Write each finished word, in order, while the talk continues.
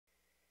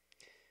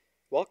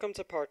Welcome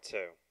to part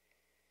 2.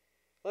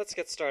 Let's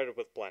get started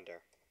with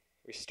Blender.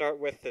 We start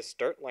with this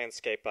dirt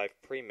landscape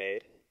I've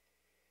pre-made.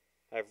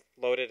 I've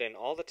loaded in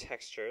all the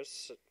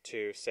textures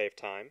to save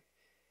time.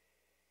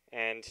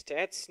 And to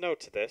add snow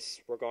to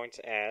this, we're going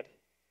to add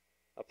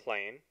a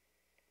plane.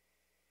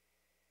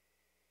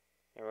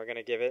 And we're going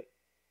to give it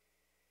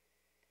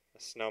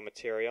a snow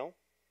material.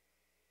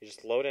 You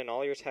just load in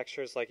all your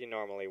textures like you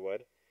normally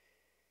would.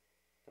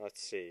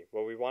 Let's see,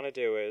 what we want to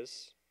do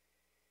is,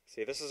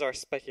 see, this is our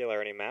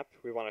specularity map.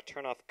 We want to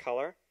turn off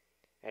color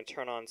and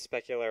turn on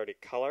specularity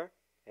color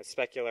and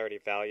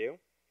specularity value.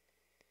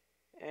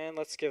 And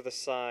let's give the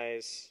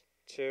size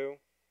 2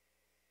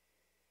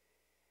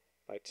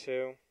 by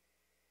 2.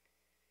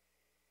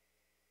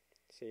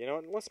 So you know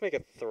what, let's make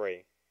it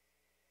 3.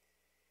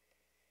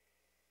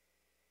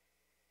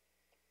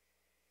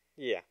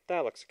 Yeah,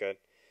 that looks good.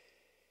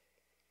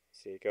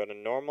 So you go to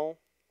normal.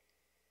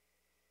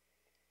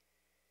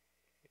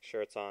 Make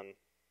sure it's on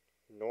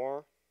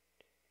nor.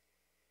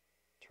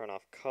 Turn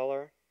off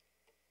color.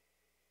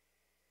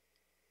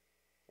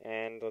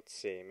 And let's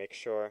see, make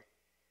sure.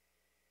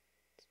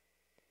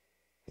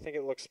 I think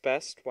it looks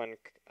best when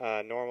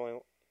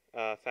normal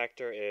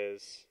factor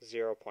is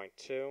 0.2.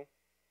 So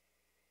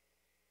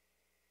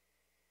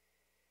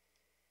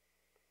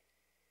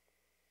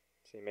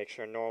you make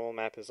sure normal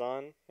map is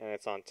on and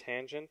it's on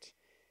tangent.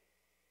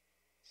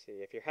 See,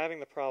 if you're having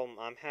the problem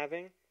I'm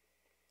having,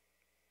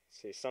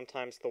 see,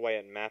 sometimes the way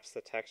it maps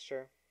the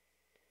texture.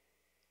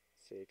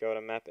 So you go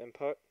to map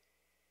input,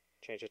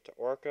 change it to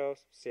Orco,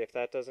 see if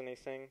that does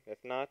anything. If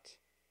not,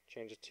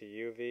 change it to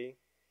UV,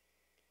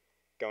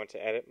 go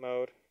into edit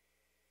mode,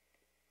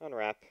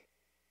 unwrap,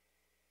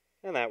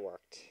 and that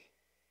worked.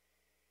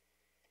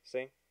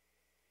 See?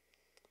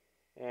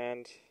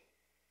 And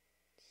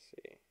let's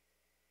see.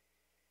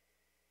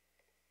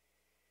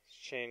 Let's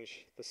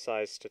change the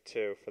size to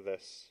 2 for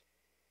this.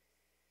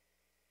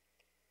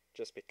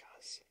 Just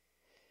because.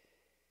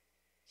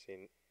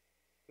 See,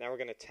 now we're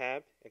going to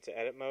tab into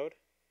edit mode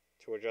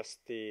to adjust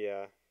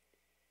the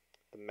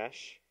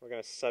mesh. We're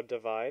going to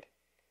subdivide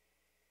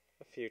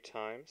a few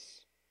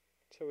times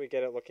until we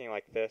get it looking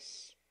like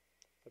this,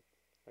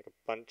 like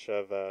a bunch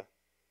of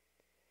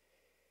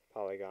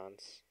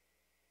polygons.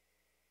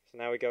 So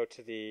now we go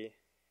to the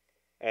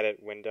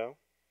edit window.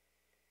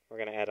 We're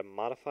going to add a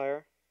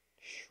modifier,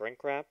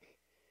 shrink wrap,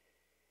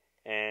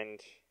 and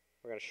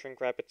we're going to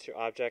shrink wrap it to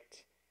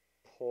object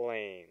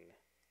plane.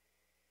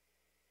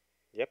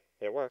 Yep,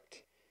 it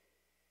worked.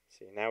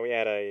 See, now we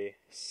add a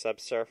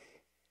subsurf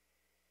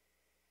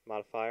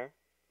modifier.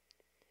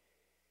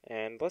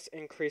 And let's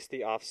increase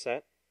the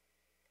offset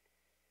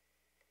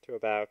to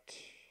about,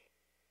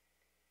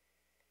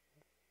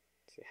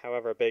 see,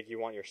 however big you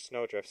want your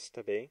snowdrifts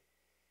to be.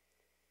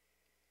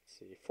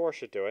 See, 4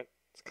 should do it.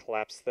 Let's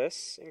collapse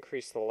this,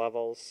 increase the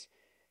levels,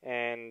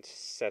 and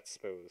set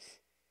smooth.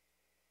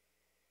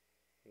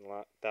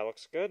 And that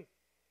looks good.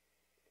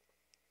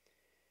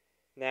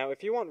 Now,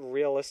 if you want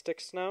realistic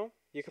snow,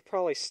 you could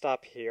probably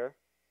stop here.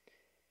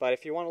 But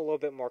if you want a little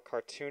bit more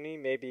cartoony,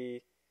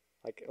 maybe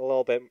like a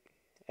little bit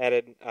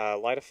added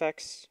light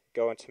effects,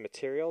 go into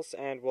materials,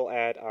 and we'll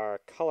add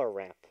our color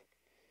ramp.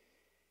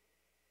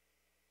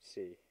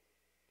 See,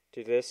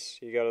 do this,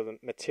 you go to the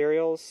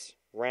materials,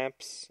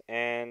 ramps,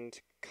 and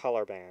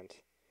color band.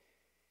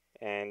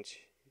 And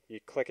you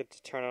click it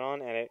to turn it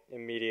on, and it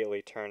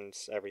immediately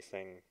turns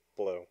everything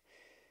blue.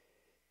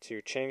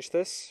 To change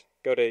this,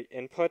 go to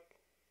input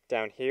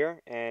down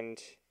here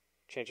and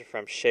change it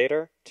from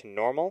shader to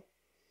normal.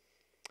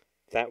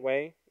 That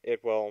way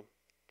it will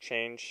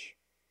change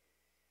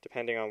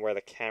depending on where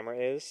the camera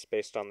is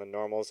based on the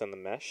normals and the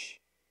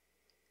mesh.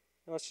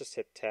 And let's just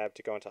hit tab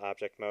to go into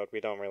object mode. We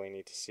don't really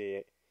need to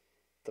see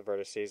the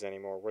vertices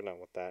anymore. We're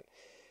done with that.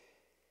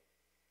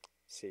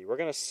 See, we're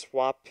going to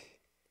swap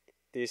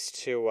these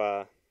two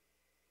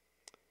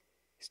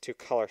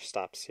color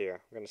stops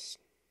here. We're going to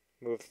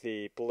move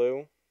the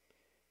blue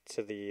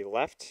to the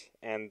left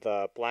and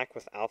the black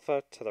with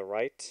alpha to the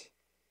right.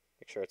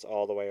 Make sure it's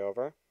all the way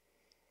over.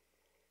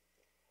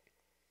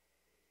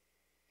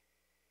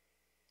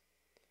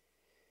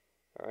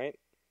 Alright,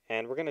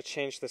 and we're going to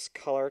change this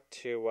color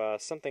to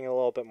something a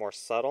little bit more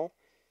subtle.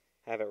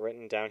 I have it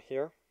written down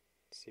here.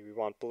 Let's see, we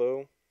want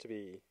blue to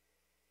be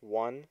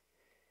 1.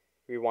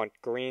 We want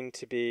green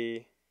to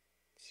be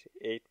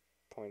 8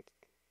 point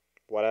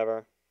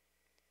whatever.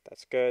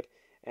 That's good.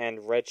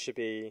 And red should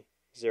be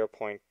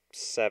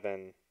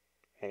 0.7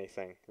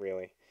 anything,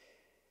 really.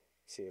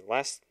 See,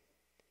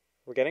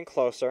 we're getting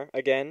closer.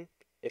 Again,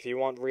 if you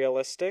want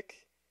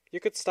realistic, you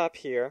could stop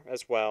here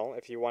as well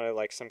if you wanted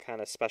like some kind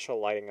of special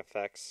lighting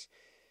effects.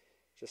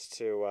 Just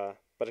to,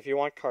 but if you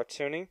want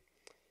cartoony,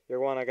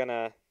 you're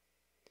gonna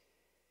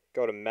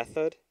go to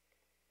method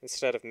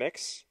instead of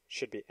mix.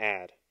 Should be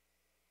add.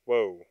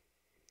 Whoa,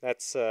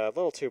 that's a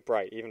little too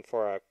bright even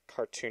for a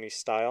cartoony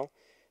style.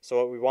 So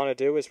what we want to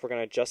do is we're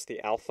going to adjust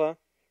the alpha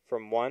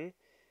from 1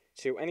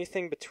 to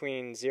anything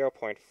between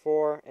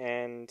 0.4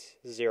 and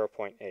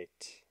 0.8.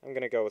 I'm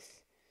going to go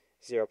with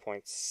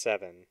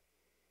 0.7.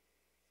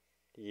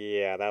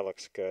 Yeah, that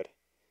looks good.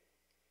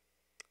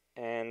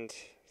 And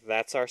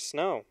that's our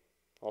snow,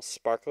 all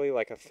sparkly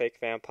like a fake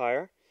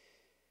vampire,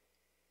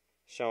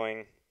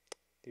 showing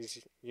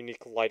these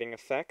unique lighting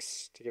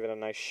effects to give it a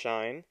nice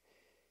shine.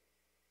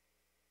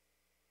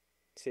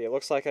 See, it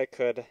looks like I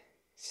could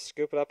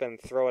scoop it up and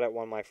throw it at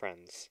one of my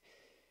friends.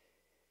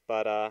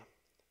 But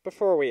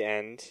before we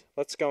end,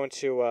 let's go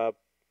into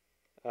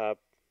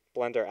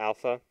Blender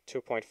Alpha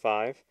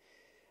 2.5.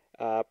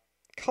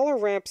 Color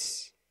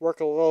ramps work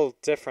a little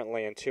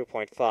differently in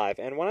 2.5,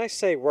 and when I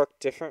say work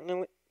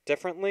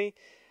differently,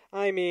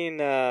 I mean,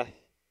 yeah,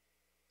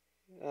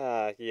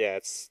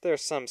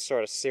 there's some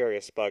sort of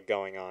serious bug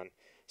going on.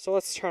 So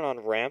let's turn on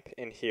ramp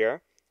in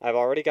here. I've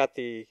already got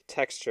the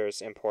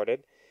textures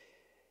imported.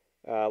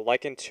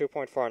 Like in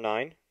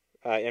 2.49,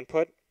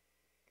 input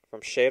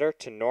from shader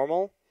to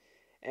normal,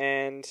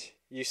 and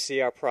you see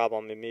our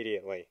problem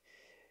immediately.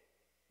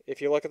 If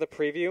you look at the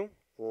preview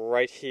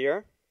right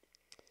here,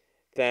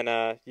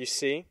 then you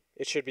see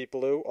it should be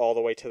blue all the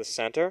way to the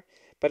center,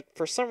 but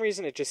for some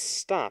reason it just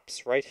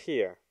stops right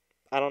here.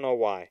 I don't know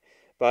why,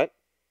 but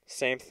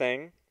same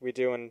thing we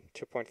do in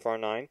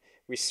 2.49.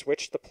 We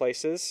switch the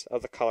places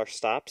of the color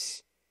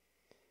stops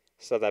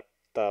so that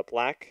the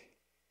black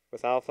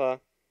with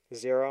alpha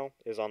 0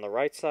 is on the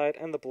right side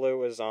and the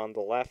blue is on the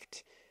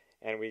left,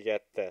 and we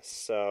get this.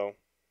 So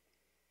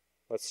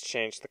let's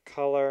change the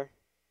color.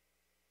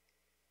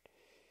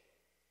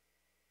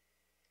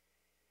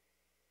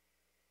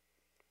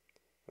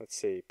 Let's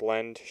see,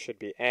 blend should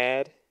be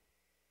add.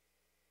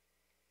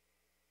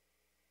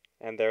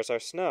 And there's our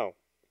snow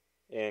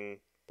in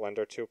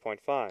Blender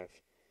 2.5.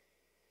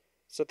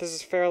 So this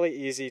is fairly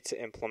easy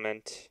to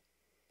implement.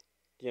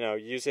 You know,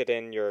 use it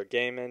in your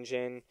game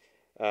engine,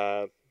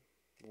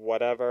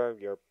 whatever,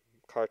 your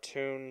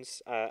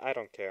cartoons, I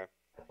don't care.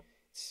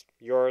 It's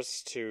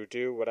yours to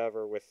do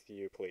whatever with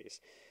you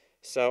please.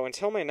 So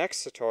until my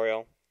next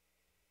tutorial,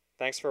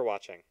 thanks for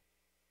watching.